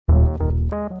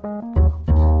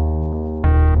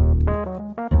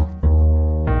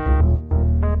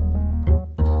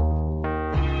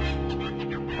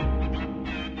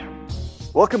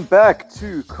Welcome back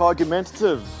to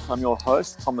Cargumentative. I'm your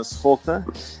host, Thomas Faulkner,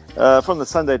 from the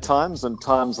Sunday Times and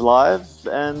Times Live.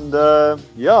 And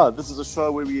this is a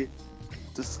show where we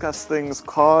discuss things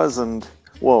cars and,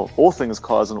 all things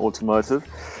cars and automotive.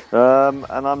 And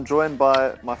I'm joined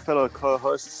by my fellow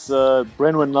co-hosts,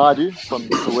 Brenwan Naidu from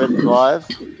Sowetan Drive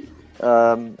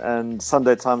and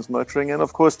Sunday Times Motoring, and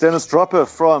of course, Dennis Dropper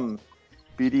from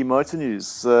BD Motor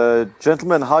News.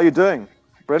 Gentlemen, how are you doing?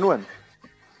 Brenwan?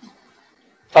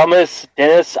 Thomas,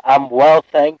 Dennis, I'm well,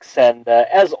 thanks. And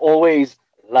as always,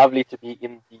 lovely to be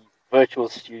in the virtual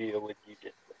studio with you,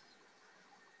 gentlemen.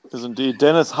 It is indeed.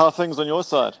 Dennis, how are things on your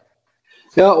side?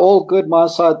 Yeah, all good my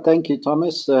side. Thank you,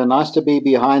 Thomas. Nice to be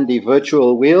behind the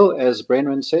virtual wheel, as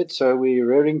Brenwan said. So we're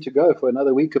raring to go for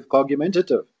another week of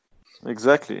Cargumentative.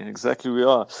 Exactly we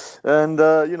are. And,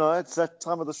 it's that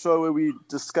time of the show where we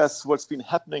discuss what's been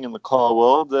happening in the car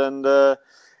world. And,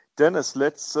 Dennis,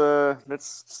 let's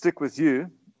stick with you.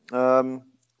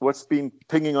 What's been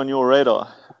pinging on your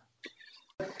radar?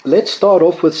 Let's start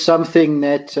off with something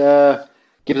that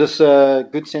gives us a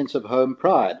good sense of home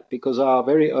pride, because our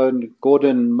very own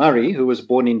Gordon Murray, who was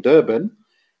born in Durban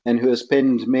and who has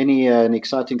penned many an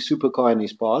exciting supercar in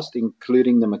his past,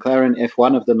 including the McLaren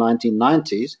F1 of the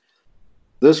 1990s,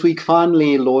 this week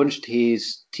finally launched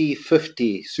his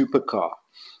T50 supercar.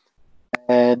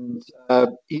 And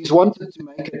he's wanted to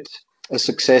make it a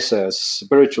successor, a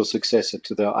spiritual successor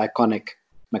to the iconic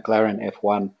McLaren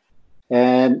F1.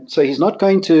 And so he's not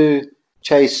going to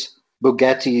chase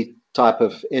Bugatti type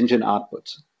of engine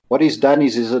output. What he's done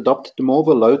is he's adopted more of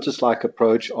a Lotus-like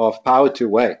approach of power to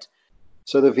weight.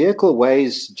 So the vehicle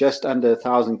weighs just under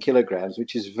 1,000 kilograms,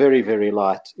 which is very, very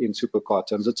light in supercar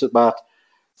terms. It's about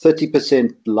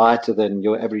 30% lighter than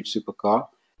your average supercar.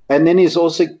 And then he's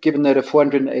also given that a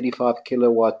 485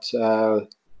 kilowatt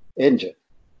engine.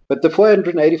 But the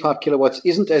 485 kilowatts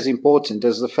isn't as important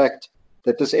as the fact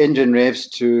that this engine revs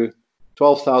to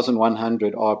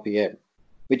 12,100 RPM,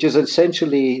 which is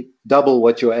essentially double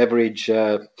what your average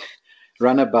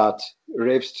runabout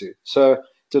revs to. So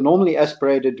it's a normally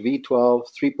aspirated V12,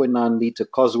 3.9 litre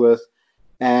Cosworth,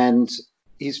 and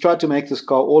he's tried to make this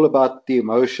car all about the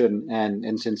emotion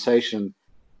and sensation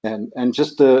and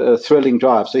just a thrilling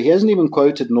drive. So he hasn't even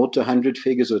quoted 0 to 100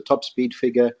 figures or top speed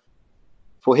figure.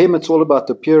 For him, it's all about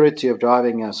the purity of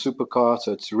driving a supercar.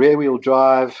 So it's rear-wheel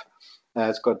drive.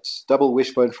 It's got double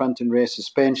wishbone front and rear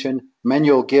suspension,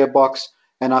 manual gearbox,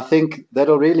 and I think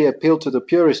that'll really appeal to the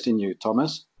purist in you,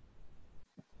 Thomas.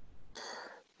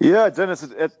 Yeah, Dennis,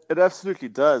 it absolutely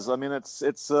does. I mean, it's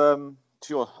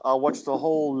sure. I watched a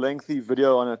whole lengthy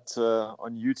video on it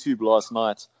on YouTube last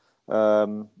night,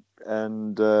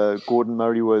 and Gordon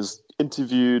Murray was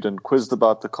interviewed and quizzed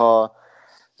about the car.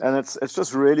 And it's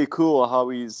just really cool how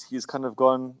he's kind of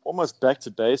gone almost back to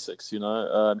basics,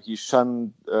 He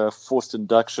shunned forced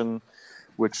induction,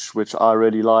 which I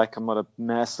really like. I'm not a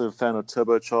massive fan of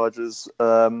turbochargers.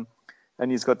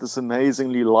 And he's got this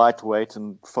amazingly lightweight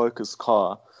and focused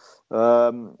car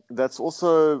that's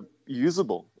also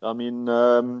usable. I mean,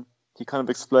 he kind of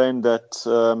explained that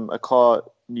a car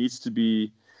needs to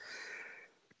be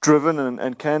driven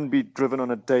and can be driven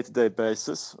on a day-to-day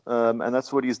basis. And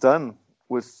that's what he's done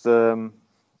with the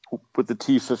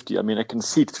T50. I mean, it can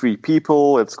seat 3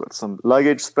 people. It's got some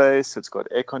luggage space. It's got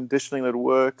air conditioning that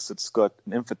works. It's got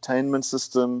an infotainment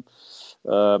system.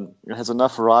 It has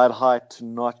enough ride height to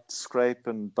not scrape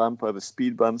and bump over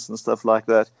speed bumps and stuff like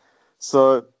that.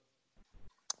 So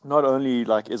not only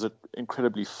is it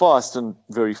incredibly fast and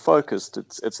very focused,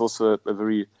 it's also a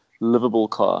very livable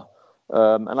car.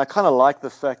 And I kind of like the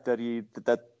fact that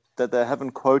that they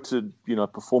haven't quoted,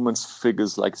 performance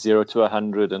figures like 0 to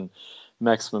 100 and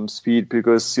maximum speed,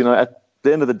 because, at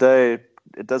the end of the day,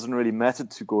 it doesn't really matter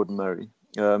to Gordon Murray.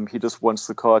 He just wants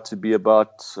the car to be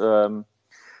about the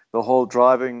whole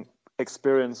driving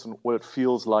experience and what it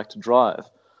feels like to drive.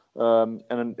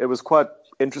 And it was quite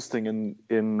interesting in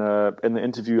the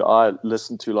interview I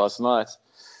listened to last night.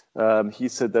 He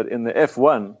said that in the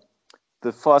F1,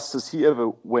 the fastest he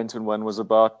ever went in one was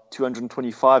about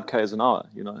 225 k's an hour.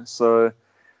 So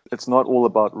it's not all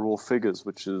about raw figures,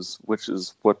 which is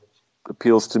what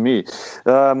appeals to me.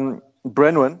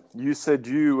 Brenwan, you said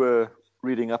you were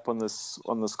reading up on this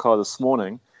car this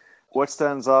morning. What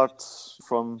stands out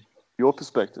from your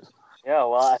perspective? Yeah,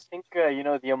 well, I think,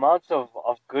 the amount of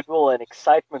goodwill and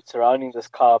excitement surrounding this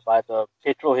car by the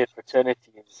petrolhead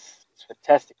fraternity is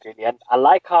fantastic, really. And I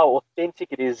like how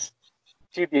authentic it is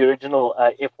to the original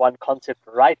F1 concept,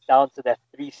 right down to that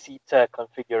 3-seater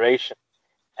configuration.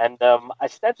 And I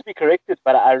stand to be corrected,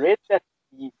 but I read that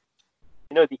the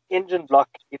engine block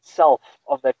itself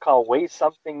of that car weighs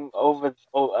something over,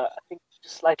 I think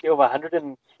just slightly over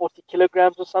 140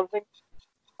 kilograms or something.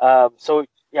 So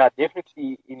yeah,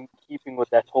 definitely in keeping with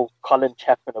that whole Colin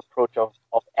Chapman approach of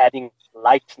adding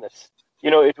lightness.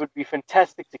 It would be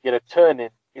fantastic to get a turn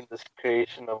in this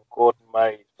creation of Gordon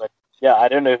Murray. But yeah, I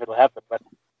don't know if it'll happen, but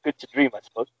good to dream, I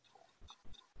suppose.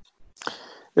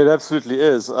 It absolutely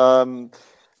is.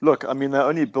 Look, I mean, they're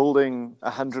only building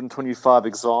 125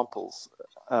 examples,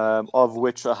 of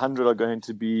which 100 are going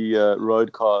to be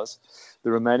road cars.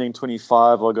 The remaining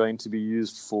 25 are going to be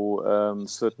used for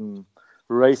certain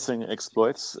racing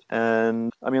exploits.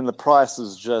 And I mean, the price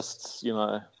is just,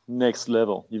 next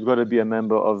level. You've got to be a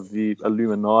member of the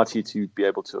Illuminati to be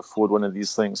able to afford one of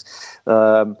these things.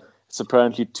 It's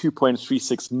apparently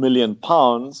 £2.36 million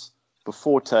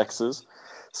before taxes.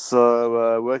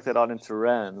 So work that out into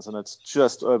rands, and it's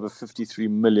just over 53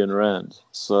 million rand.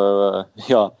 So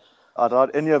yeah, I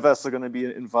doubt any of us are going to be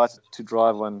invited to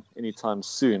drive one anytime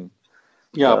soon.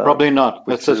 Yeah, probably not.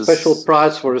 It's a special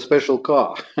price for a special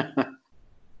car.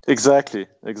 Exactly.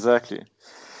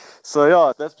 So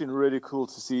yeah, that's been really cool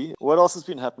to see. What else has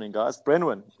been happening, guys?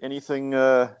 Brenwyn, anything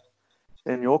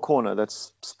in your corner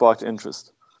that's sparked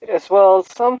interest? Yes, well,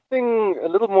 something a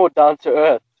little more down to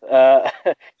earth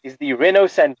is the Renault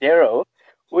Sandero,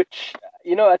 which,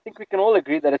 I think we can all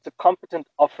agree that it's a competent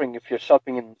offering if you're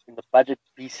shopping in the budget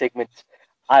B segment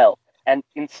aisle. And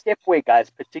in Stepway, guys,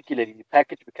 particularly, the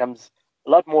package becomes a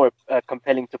lot more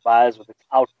compelling to buyers with its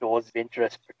outdoors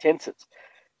venturous pretenses.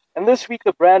 And this week,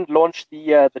 the brand launched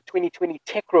the 2020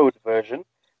 Tech Road version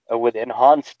with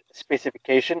enhanced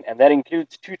specification, and that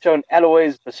includes two-tone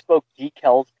alloys, bespoke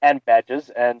decals and badges,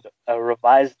 and a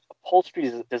revised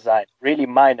upholstery design. Really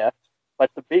minor,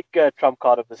 but the big trump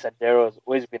card of the Sandero has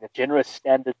always been a generous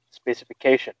standard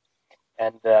specification.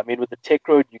 And with the Tech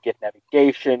Road, you get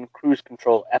navigation, cruise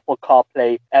control, Apple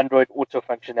CarPlay, Android Auto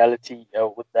functionality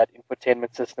with that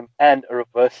infotainment system, and a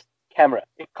reverse camera.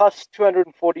 It costs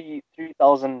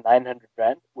 243,900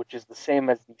 rand, which is the same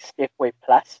as the Stepway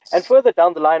Plus. And further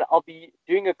down the line, I'll be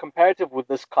doing a comparative with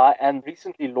this car and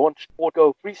recently launched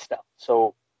Auto Freestyle.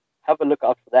 So have a look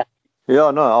out for that.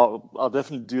 Yeah, no, I'll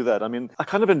definitely do that. I mean, I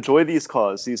kind of enjoy these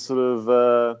cars, these sort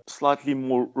of slightly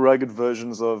more rugged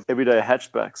versions of everyday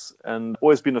hatchbacks, and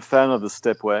always been a fan of the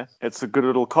Stepway. It's a good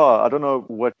little car. I don't know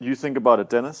what you think about it,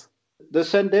 Dennis. The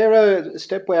Sandero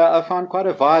Stepway I found quite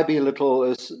a vibey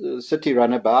little city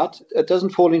runabout. It doesn't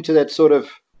fall into that sort of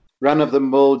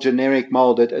run-of-the-mill generic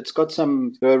mold. It's got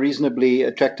some reasonably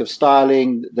attractive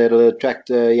styling that'll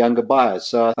attract younger buyers.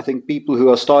 So I think people who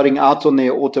are starting out on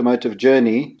their automotive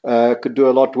journey could do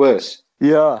a lot worse.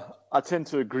 Yeah, I tend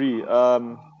to agree.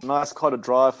 Nice car to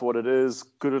drive for what it is.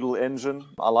 Good little engine.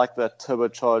 I like that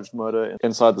turbocharged motor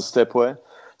inside the Stepway,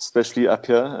 especially up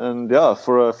here. And yeah,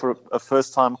 for a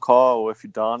first-time car, or if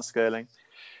you're downscaling,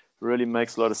 really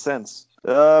makes a lot of sense.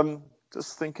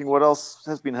 Just thinking what else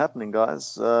has been happening,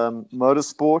 guys.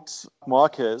 Motorsport,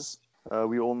 Marquez.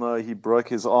 We all know he broke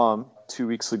his arm 2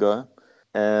 weeks ago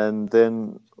and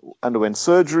then underwent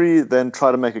surgery, then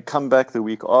tried to make a comeback the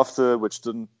week after, which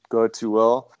didn't go too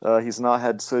well. He's now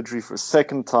had surgery for a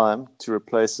second time to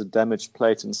replace a damaged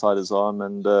plate inside his arm,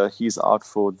 and he's out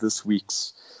for this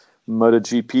week's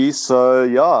MotoGP. So,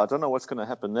 yeah, I don't know what's going to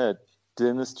happen there.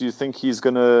 Dennis, do you think he's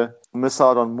going to miss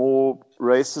out on more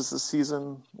races this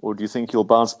season, or do you think he'll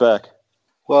bounce back?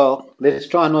 Well, let's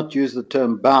try not to use the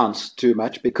term bounce too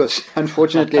much, because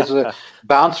unfortunately it's a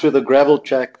bounce with a gravel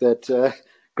trap that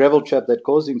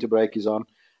caused him to break his arm.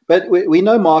 But we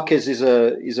know Marquez is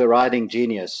a riding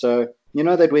genius. So you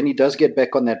know that when he does get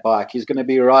back on that bike, he's going to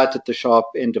be right at the sharp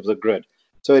end of the grid.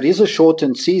 So it is a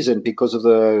shortened season because of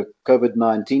the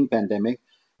COVID-19 pandemic.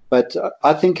 But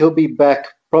I think he'll be back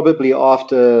probably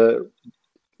after,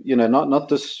 not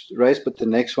this race, but the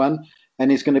next one.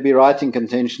 And he's going to be right in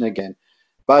contention again.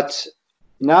 But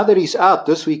now that he's out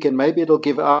this weekend, maybe it'll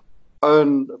give our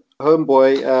own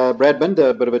homeboy, Brad Binder,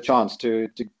 a bit of a chance to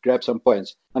grab some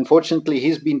points. Unfortunately,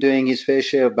 he's been doing his fair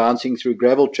share of bouncing through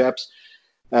gravel traps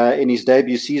in his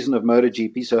debut season of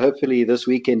MotoGP. So hopefully this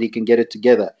weekend he can get it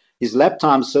together. His lap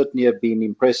times certainly have been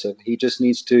impressive. He just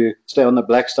needs to stay on the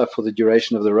black stuff for the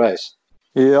duration of the race.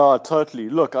 Yeah, totally.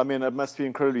 Look, I mean, it must be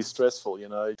incredibly stressful.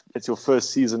 It's your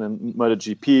first season in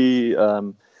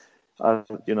MotoGP.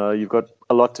 You've got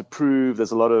a lot to prove.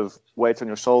 There's a lot of weight on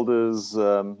your shoulders,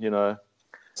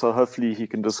 So hopefully he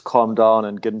can just calm down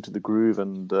and get into the groove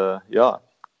and,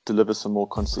 deliver some more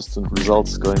consistent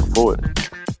results going forward.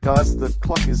 Guys, the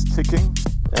clock is ticking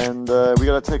and we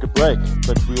got to take a break,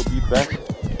 but we'll be back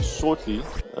shortly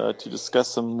to discuss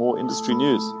some more industry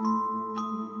news.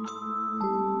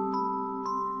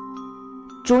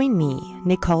 Join me,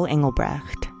 Nicole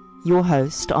Engelbrecht, your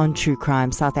host on True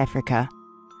Crime South Africa,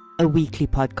 a weekly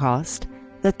podcast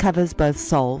that covers both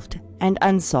solved and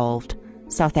unsolved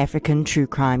South African true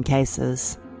crime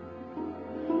cases.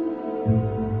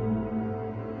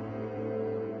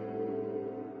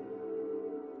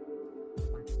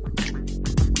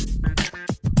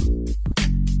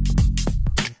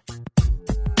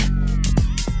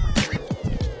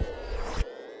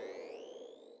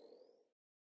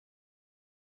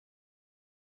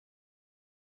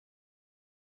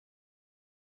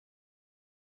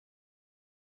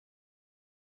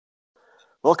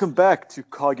 Welcome back to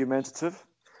Cargumentative.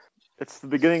 It's the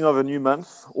beginning of a new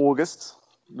month, August.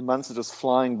 The months are just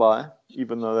flying by,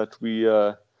 even though that we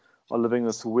are living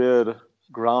this weird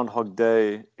Groundhog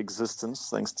Day existence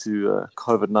thanks to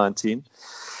COVID-19.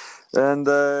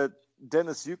 And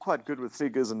Dennis, you're quite good with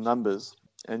figures and numbers,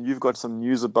 and you've got some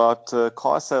news about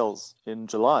car sales in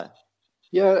July.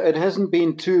 Yeah, it hasn't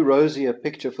been too rosy a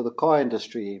picture for the car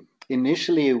industry.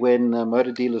 Initially, when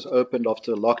motor dealers opened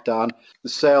after lockdown, the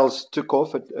sales took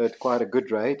off at quite a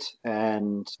good rate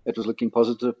and it was looking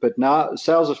positive. But now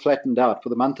sales have flattened out. For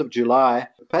the month of July,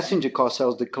 passenger car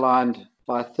sales declined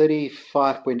by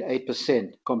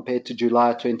 35.8% compared to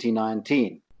July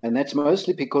 2019. And that's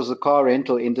mostly because the car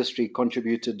rental industry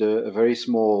contributed a very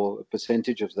small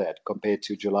percentage of that compared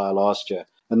to July last year.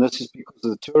 And this is because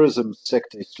the tourism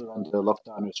sector is still under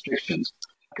lockdown restrictions.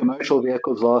 Commercial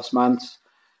vehicles last month,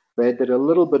 they did a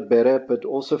little bit better, but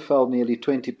also fell nearly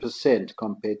 20%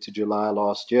 compared to July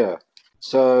last year.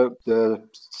 So the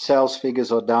sales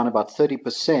figures are down about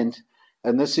 30%,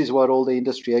 and this is what all the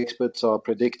industry experts are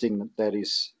predicting that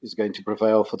is going to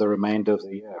prevail for the remainder of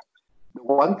the year. The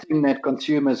one thing that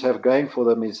consumers have going for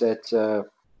them is that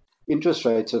interest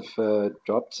rates have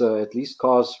dropped. So at least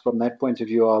cars from that point of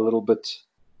view are a little bit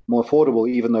more affordable,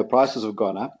 even though prices have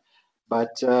gone up.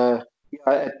 But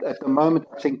at the moment,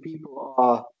 I think people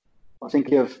are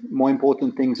thinking of more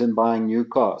important things than buying new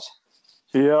cars.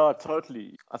 Yeah,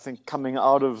 totally. I think coming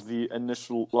out of the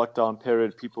initial lockdown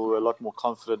period, people were a lot more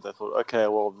confident. They thought, okay,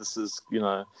 well, this is,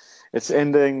 it's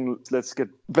ending. Let's get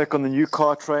back on the new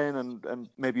car train and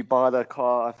maybe buy that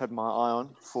car I've had my eye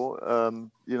on for, and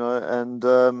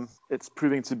it's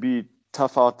proving to be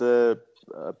tough out there.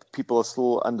 People are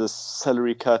still under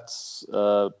salary cuts.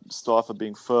 Staff are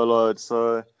being furloughed.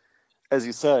 So, as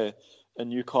you say, a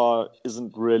new car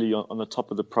isn't really on the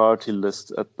top of the priority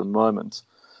list at the moment.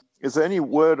 Is there any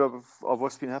word of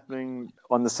what's been happening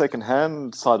on the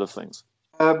second-hand side of things?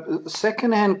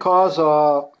 Second-hand cars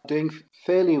are doing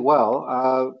fairly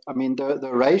well. The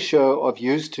ratio of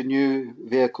used to new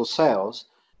vehicle sales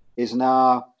is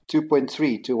now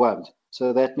 2.3 to 1.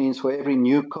 So that means for every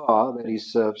new car that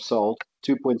is sold,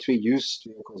 2.3 used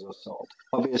vehicles are sold.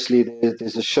 Obviously,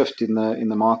 there's a shift in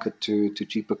the market to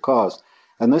cheaper cars.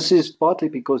 And this is partly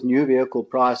because new vehicle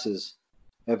prices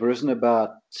have risen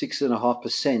about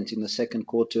 6.5% in the second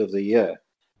quarter of the year.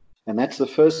 And that's the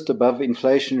first above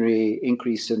inflationary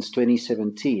increase since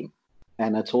 2017.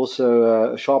 And it's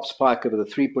also a sharp spike over the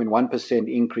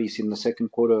 3.1% increase in the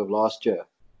second quarter of last year.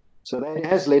 So that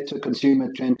has led to a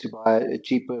consumer trend to buy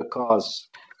cheaper cars.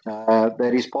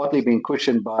 That is partly being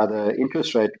cushioned by the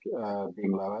interest rate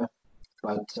being lower.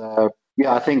 But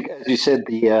I think, as you said,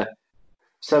 the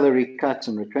salary cuts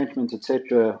and retrenchments,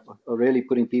 etc., are really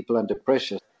putting people under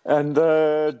pressure. And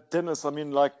Dennis,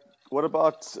 what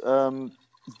about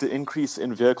the increase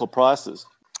in vehicle prices?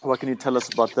 What can you tell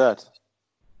us about that?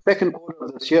 Second quarter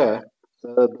of this year,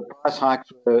 the price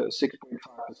hikes were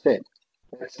 6.5%.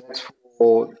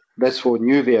 That's for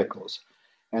new vehicles.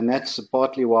 And that's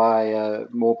partly why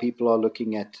more people are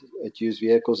looking at used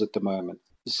vehicles at the moment.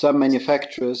 Some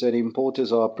manufacturers and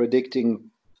importers are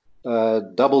predicting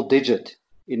double-digit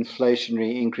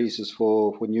inflationary increases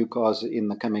for new cars in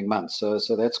the coming months.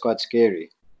 So that's quite scary.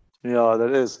 Yeah,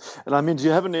 that is. And do you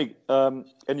have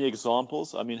any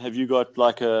examples? Have you got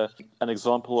an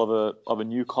example of a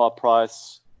new car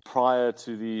price prior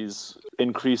to these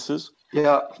increases?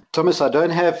 Yeah, Thomas, I don't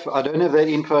have that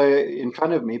info in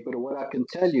front of me, but what I can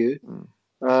tell you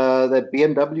that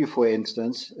BMW, for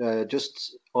instance,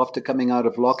 just after coming out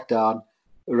of lockdown,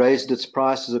 raised its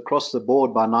prices across the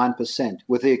board by 9%,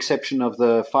 with the exception of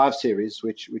the 5 Series,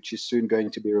 which is soon going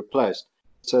to be replaced.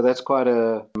 So that's quite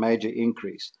a major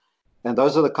increase. And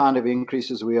those are the kind of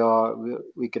increases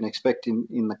we can expect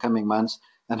in the coming months.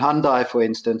 And Hyundai, for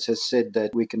instance, has said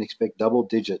that we can expect double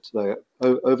digits,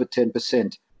 over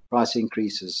 10% price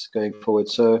increases going forward.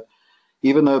 So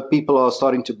even though people are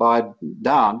starting to buy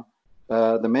down,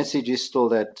 the message is still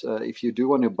that if you do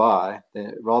want to buy,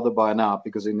 rather buy now,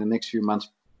 because in the next few months,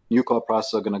 new car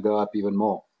prices are going to go up even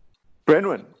more.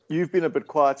 Brenwyn, you've been a bit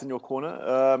quiet in your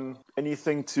corner.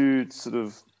 Anything to sort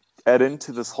of add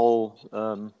into this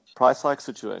whole price hike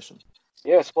situation?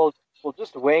 Yes, well,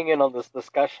 just weighing in on this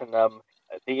discussion,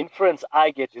 the inference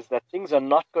I get is that things are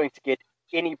not going to get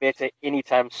any better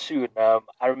anytime soon.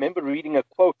 I remember reading a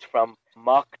quote from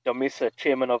Mark Domissa,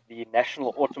 chairman of the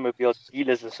National Automobile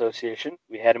Dealers Association.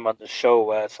 We had him on the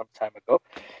show some time ago.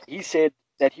 He said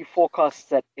that he forecasts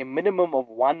that a minimum of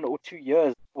 1 or 2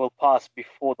 years will pass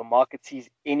before the market sees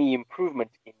any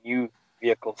improvement in new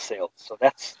vehicle sales. So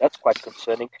that's quite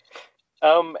concerning.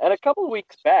 And a couple of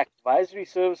weeks back, advisory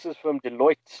services from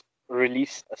Deloitte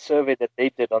released a survey that they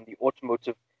did on the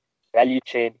automotive value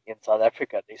chain in South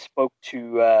Africa. They spoke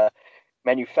to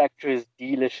manufacturers,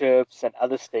 dealerships, and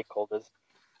other stakeholders,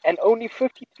 and only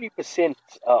 53%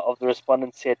 of the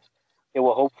respondents said they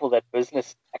were hopeful that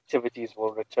business activities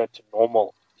will return to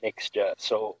normal next year.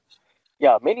 So,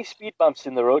 yeah, many speed bumps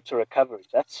in the road to recovery,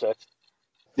 that's certain.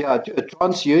 Yeah,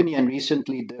 TransUnion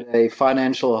recently did a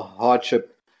financial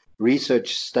hardship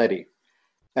research study,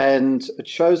 and it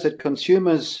shows that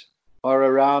consumers are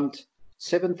around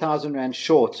 7,000 Rand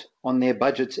short on their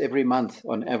budgets every month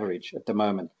on average at the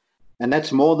moment. And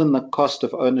that's more than the cost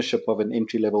of ownership of an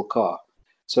entry-level car.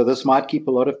 So this might keep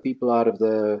a lot of people out of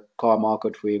the car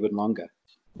market for even longer.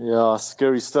 Yeah,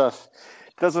 scary stuff.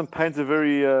 Doesn't paint a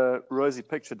very rosy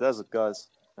picture, does it, guys?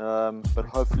 But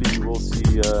hopefully we will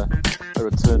see a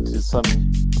return to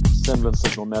some semblance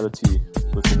of normality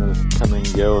within the coming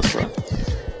year or so.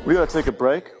 We're going to take a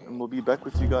break, and we'll be back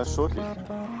with you guys shortly.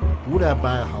 Would I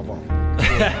buy a Haval?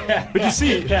 But you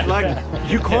see, like,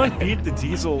 you can't beat the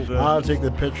diesel. I'll take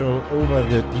the petrol over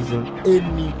the diesel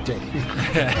any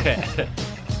day.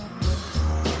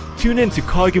 Tune in to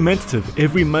Cargumentative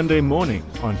every Monday morning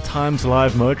on Times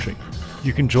Live Motoring.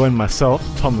 You can join myself,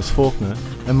 Thomas Faulkner,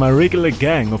 and my regular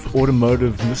gang of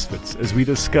automotive misfits as we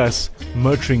discuss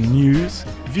motoring news,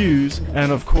 views,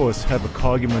 and of course have a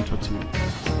cargument or two.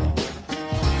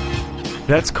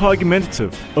 That's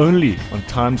Cargumentative, only on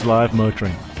Times Live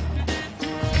Motoring.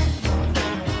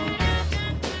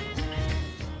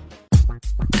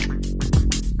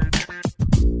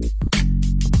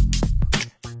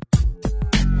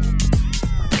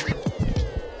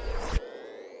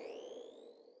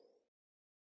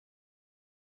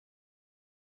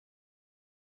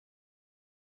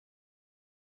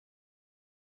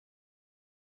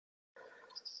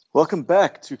 Welcome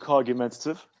back to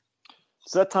Cargumentative.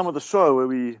 It's that time of the show where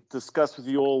we discuss with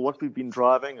you all what we've been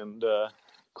driving and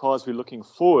cars we're looking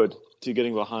forward to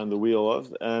getting behind the wheel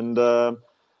of. And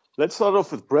let's start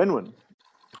off with Brenwyn.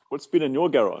 What's been in your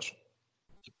garage?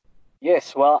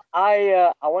 Yes, well,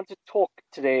 I want to talk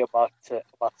today about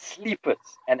sleepers.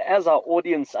 And as our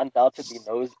audience undoubtedly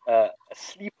knows, a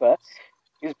sleeper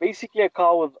is basically a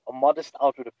car with a modest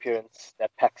outward appearance that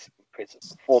packs impressive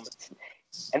performance.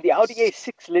 And the Audi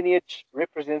A6 lineage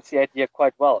represents the idea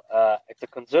quite well. It's a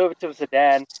conservative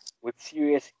sedan with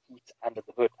serious heat under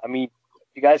the hood. I mean,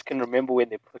 you guys can remember when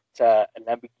they put a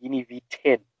Lamborghini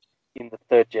V10 in the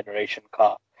third generation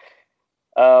car.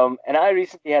 And I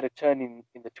recently had a turn in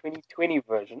the 2020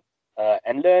 version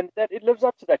and learned that it lives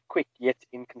up to that quick yet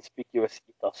inconspicuous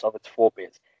ethos of its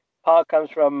forebears. Power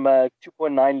comes from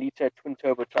 2.9 liter twin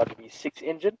turbocharged V6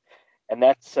 engine. And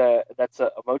that's a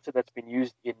motor that's been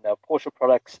used in Porsche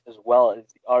products as well as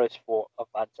the RS4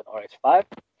 Avant and RS5.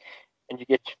 And you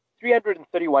get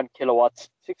 331 kilowatts,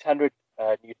 600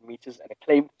 newton meters, and a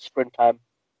claimed sprint time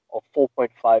of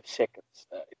 4.5 seconds.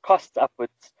 It costs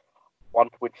upwards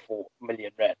 1.4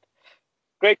 million Rand.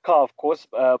 Great car, of course,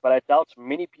 but I doubt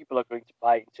many people are going to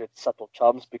buy into its subtle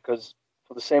charms because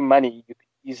for the same money, you could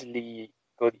easily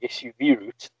go the SUV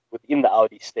route within the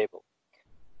Audi stable.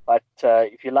 But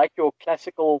if you like your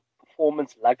classical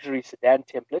performance luxury sedan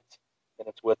template, then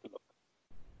it's worth a look.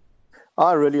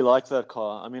 I really like that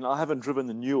car. I mean, I haven't driven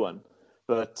the new one,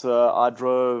 but I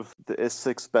drove the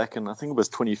S6 back in, I think it was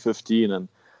 2015, and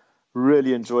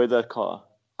really enjoyed that car.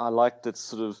 I liked its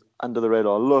sort of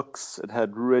under-the-radar looks. It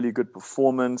had really good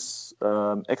performance,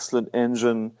 excellent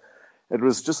engine. It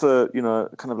was just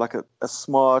kind of like a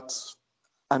smart,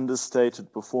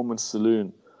 understated performance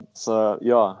saloon. So,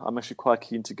 yeah, I'm actually quite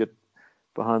keen to get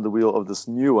behind the wheel of this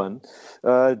new one.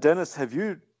 Dennis, have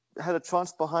you had a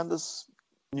chance behind this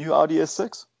new Audi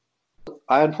S6?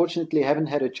 I unfortunately haven't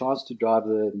had a chance to drive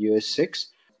the new S6.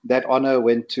 That honor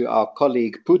went to our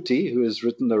colleague Puti, who has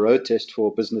written the road test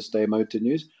for Business Day Motor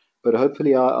News. But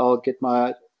hopefully I'll get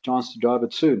my chance to drive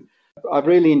it soon. I've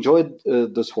really enjoyed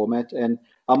this format, and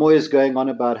I'm always going on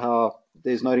about how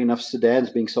there's not enough sedans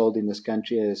being sold in this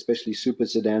country, especially super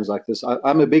sedans like this.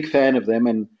 I'm a big fan of them,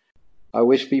 and I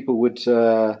wish people would,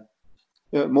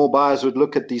 more buyers would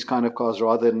look at these kind of cars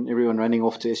rather than everyone running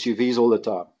off to SUVs all the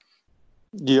time.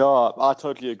 Yeah, I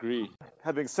totally agree.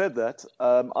 Having said that,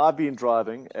 I've been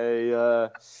driving a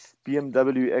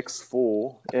BMW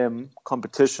X4M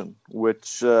competition,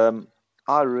 which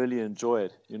I really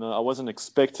enjoyed. I wasn't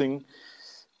expecting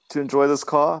to enjoy this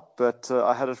car, but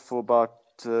I had it for about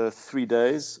 3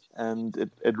 days, and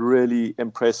it really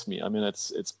impressed me. I mean,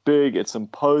 it's big, it's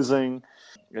imposing,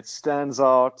 it stands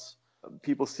out.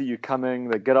 People see you coming,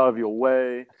 they get out of your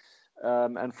way.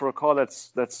 And for a car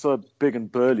that's so big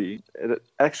and burly, it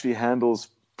actually handles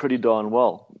pretty darn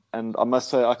well. And I must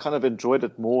say, I kind of enjoyed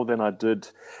it more than I did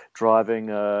driving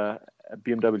a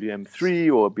BMW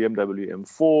M3 or a BMW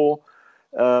M4.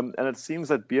 And it seems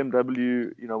that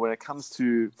BMW, when it comes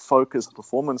to focused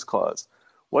performance cars,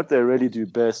 what they really do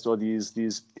best are these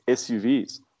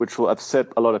SUVs, which will upset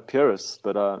a lot of purists,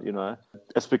 but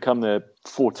it's become their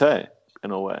forte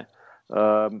in a way.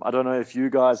 I don't know if you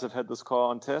guys have had this car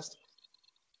on test.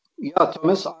 Yeah,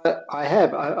 Thomas, I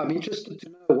have. I'm interested to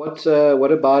know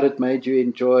what about it made you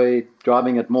enjoy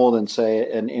driving it more than,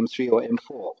 say, an M3 or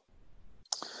M4?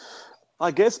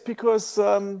 I guess because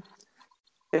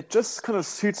it just kind of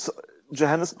suits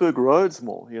Johannesburg roads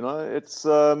more. It's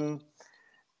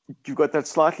you've got that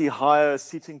slightly higher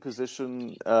seating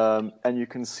position, and you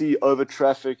can see over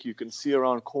traffic. You can see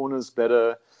around corners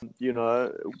better. We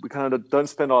kind of don't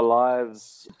spend our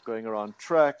lives going around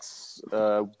tracks.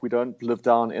 We don't live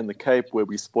down in the Cape where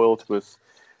we're spoilt with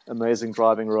amazing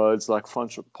driving roads like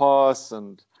Franschhoek Pass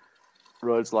and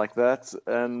roads like that.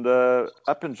 And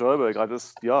up in Joburg,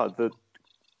 the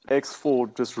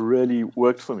X4 just really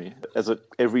worked for me as an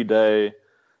everyday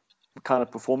kind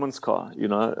of performance car,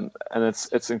 and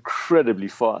it's incredibly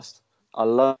fast. I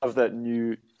love that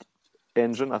new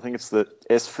engine. I think it's the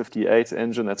S58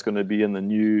 engine that's going to be in the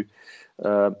new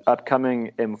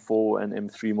upcoming M4 and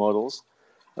M3 models.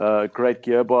 Great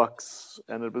gearbox,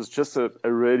 and it was just a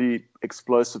really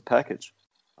explosive package.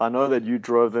 I know that you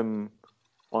drove them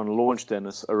on launch,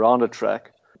 Dennis, around a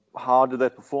track. How did they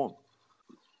perform?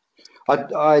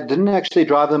 I didn't actually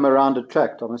drive them around a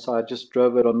track, Thomas. I just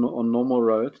drove it on normal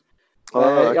road.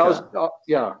 Okay.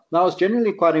 I was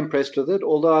generally quite impressed with it,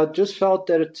 although I just felt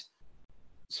that it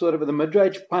sort of the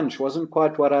mid-range punch wasn't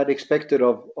quite what I'd expected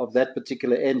of that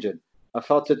particular engine. I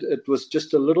felt that it was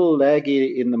just a little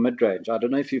laggy in the mid-range. I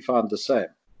don't know if you found the same.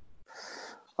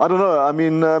 I don't know. I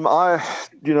mean,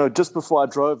 just before I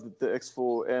drove the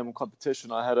X4M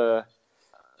competition, I had a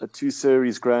 2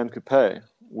 Series Grand Coupe,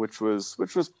 which was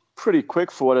pretty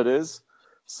quick for what it is.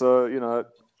 So,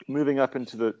 moving up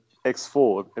into the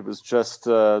X4, it was just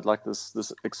like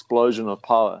this explosion of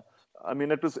power. I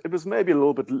mean, it was maybe a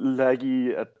little bit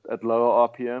laggy at lower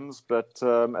RPMs, but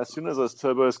as soon as those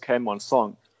turbos came on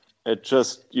song, it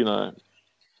just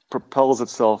propels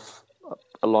itself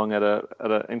along at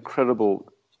an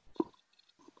incredible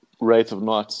rate of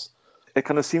knots. It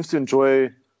kind of seems to enjoy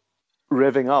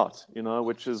revving out,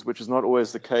 which is not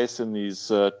always the case in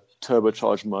these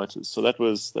turbocharged motors. So that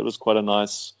was quite a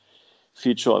nice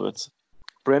feature of it.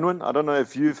 Brenwan, I don't know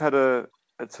if you've had a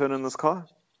turn in this car.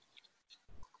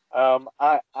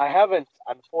 I haven't,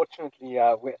 unfortunately.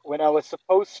 When I was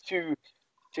supposed to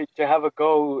have a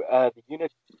go, the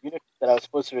unit that I was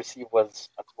supposed to receive was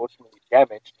unfortunately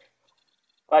damaged.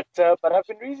 But I've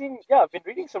been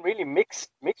reading some really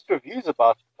mixed reviews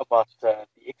about the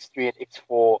X3 and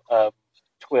X4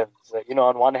 twins.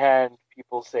 On one hand,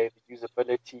 people say the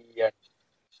usability and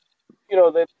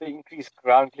the increased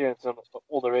ground clearance and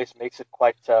all the rest makes it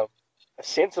quite a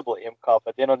sensible M car.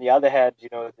 But then on the other hand,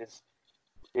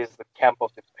 there's the camp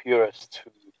of the purists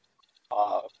who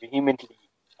are vehemently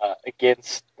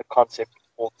against the concept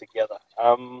altogether.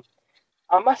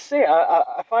 I must say,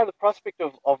 I find the prospect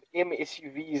of M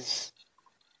SUVs,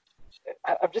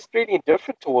 I'm just really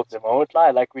indifferent towards them. I won't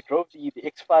lie. Like, we drove the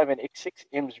X5 and X6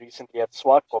 M's recently at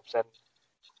Swartkops, and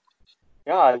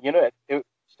yeah,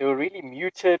 they were really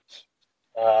muted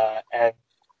and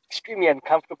extremely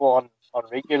uncomfortable on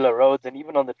regular roads, and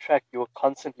even on the track, you were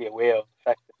constantly aware of the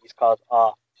fact that these cars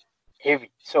are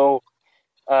heavy. So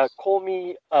call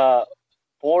me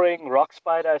boring rock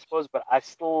spider, I suppose, but I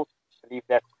still believe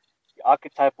that the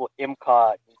archetypal M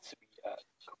car needs to be a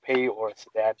coupe or a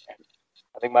sedan. And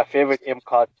I think my favorite M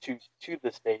car to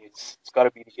this day it's got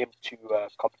to be the M2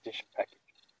 competition package.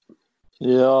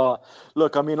 Yeah,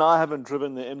 look, I mean, I haven't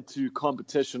driven the M2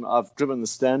 competition. I've driven the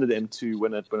standard M2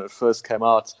 when it first came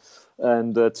out,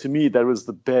 and to me, that was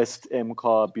the best M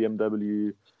car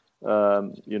BMW,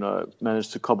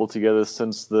 managed to cobble together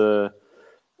since the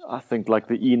I think, like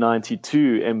the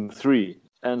E92 M3.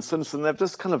 And since then, they've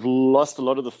just kind of lost a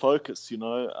lot of the focus,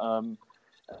 and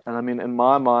I mean, in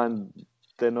my mind,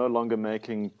 they're no longer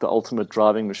making the ultimate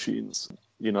driving machines.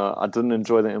 I didn't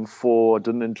enjoy the M4, I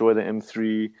didn't enjoy the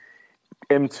M3.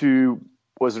 M2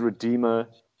 was a redeemer,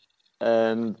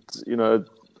 and,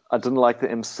 I didn't like the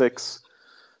M6.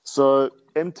 So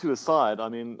M2 aside, I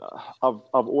mean, I've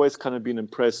always kind of been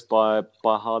impressed by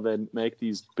how they make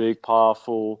these big,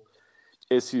 powerful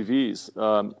SUVs.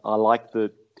 I like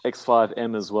the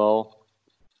X5M as well.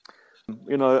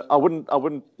 I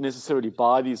wouldn't necessarily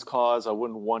buy these cars. I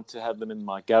wouldn't want to have them in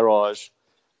my garage,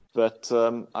 but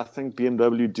I think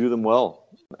BMW do them well,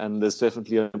 and there's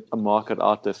definitely a market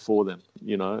out there for them.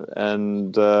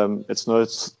 And it's no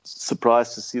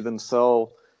surprise to see them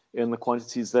sell in the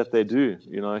quantities that they do.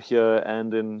 Here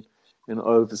and in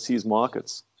overseas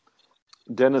markets.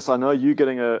 Dennis, I know you're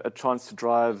getting a chance to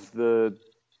drive the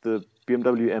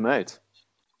BMW M8.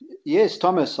 Yes,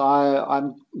 Thomas,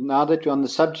 I'm now that you're on the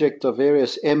subject of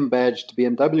various M-badged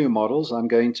BMW models, I'm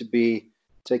going to be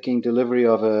taking delivery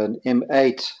of an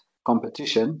M8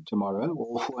 competition tomorrow,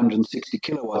 all 460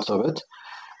 kilowatts of it.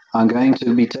 I'm going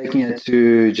to be taking it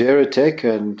to Geratech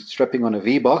and strapping on a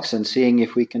V-Box and seeing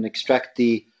if we can extract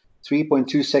the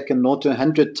 3.2 second 0 to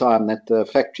 100 time that the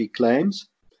factory claims.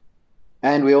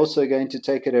 And we're also going to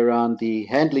take it around the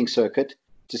handling circuit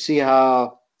to see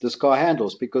how this car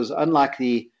handles, because unlike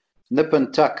the nip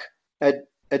and tuck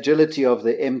agility of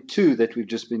the M2 that we've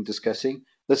just been discussing,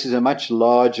 this is a much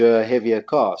larger, heavier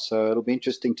car. So it'll be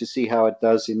interesting to see how it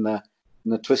does in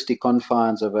the twisty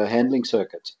confines of a handling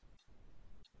circuit.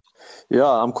 Yeah,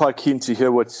 I'm quite keen to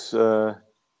hear what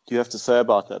you have to say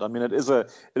about that. I mean, it is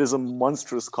a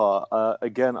monstrous car.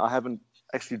 Again, I haven't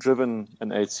actually driven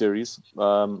an 8 Series.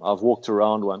 I've walked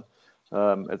around one.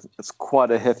 It's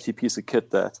quite a hefty piece of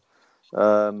kit, that.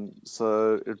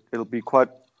 So it'll be quite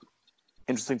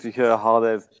interesting to hear how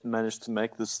they've managed to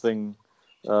make this thing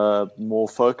more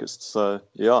focused. So,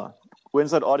 yeah.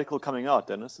 When's that article coming out,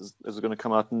 Dennis? Is it going to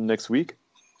come out next week?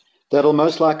 That'll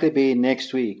most likely be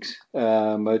next week's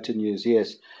Motor News,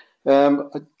 yes.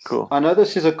 Cool. I know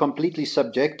this is a completely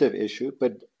subjective issue,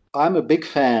 but I'm a big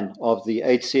fan of the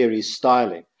 8 Series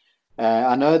styling.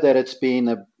 I know that it's been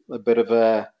a bit of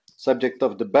a subject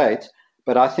of debate,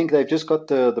 but I think they've just got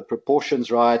the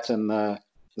proportions right and the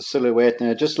silhouette, and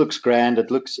it just looks grand. It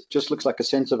just looks like a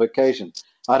sense of occasion.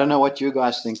 I don't know what you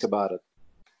guys think about it.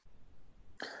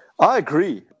 I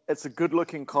agree. It's a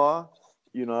good-looking car.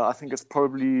 I think it's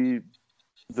probably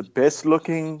the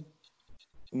best-looking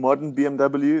modern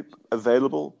BMW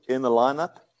available in the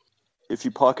lineup. If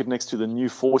you park it next to the new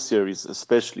 4 Series,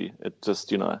 especially, it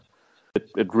just,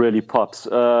 it really pops.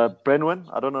 Brenwyn,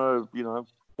 I don't know,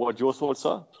 what your thoughts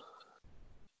are.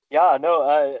 Yeah,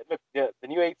 no, look, the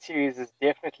new 8 Series is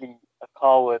definitely a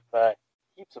car with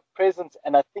heaps of presence,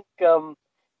 and I think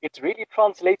it's really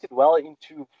translated well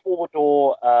into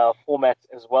 4-door format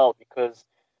as well, because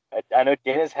I know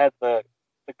Dennis had the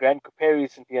Grand Coupe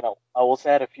recently, and I also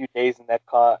had a few days in that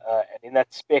car, and in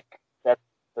that spec, that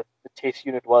the test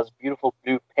unit was beautiful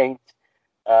blue paint.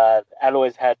 The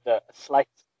alloys had a slight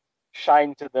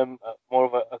shine to them, more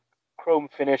of a chrome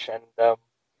finish, and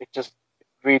it just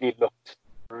really looked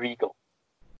regal.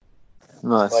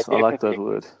 Nice, so I like that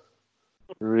word.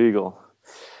 Regal.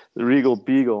 The Regal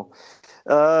Beagle.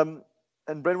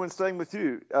 And Brenwyn, staying with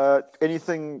you,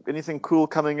 anything cool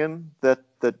coming in that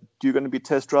you're going to be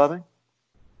test driving?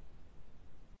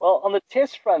 Well, on the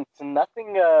test front,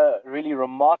 nothing really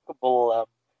remarkable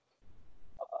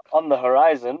on the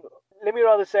horizon. Let me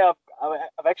rather say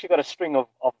I've actually got a string of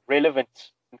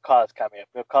relevant cars coming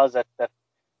up. Cars that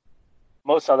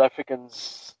most South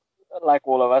Africans, like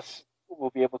all of us, will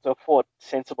be able to afford.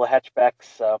 Sensible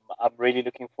hatchbacks. I'm really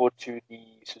looking forward to the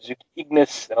Suzuki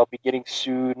Ignis that I'll be getting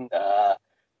soon.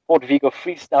 Ford Vigo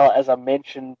Freestyle, as I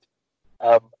mentioned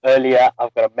earlier.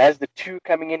 I've got a Mazda 2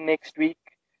 coming in next week.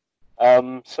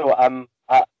 So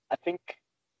I think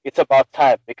it's about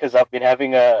time, because I've been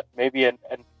having maybe an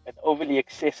overly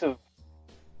excessive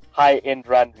high-end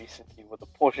run recently with the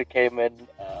Porsche Cayman,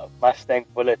 Mustang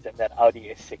Bullet, and that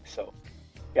Audi S6. So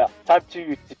yeah, time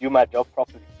to do my job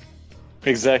properly.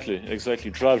 Exactly.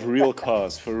 Drive real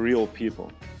cars for real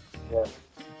people. Yeah.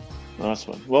 Nice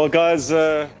one. Well, guys,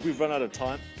 we've run out of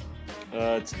time.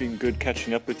 It's been good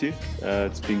catching up with you.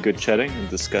 It's been good chatting and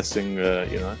discussing,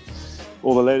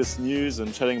 all the latest news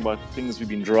and chatting about things we've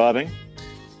been driving.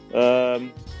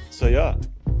 So yeah.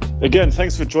 Again,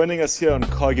 thanks for joining us here on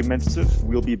Cargumentative.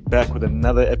 We'll be back with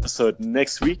another episode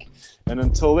next week. And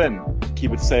until then,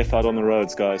 keep it safe out on the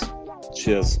roads, guys.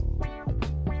 Cheers.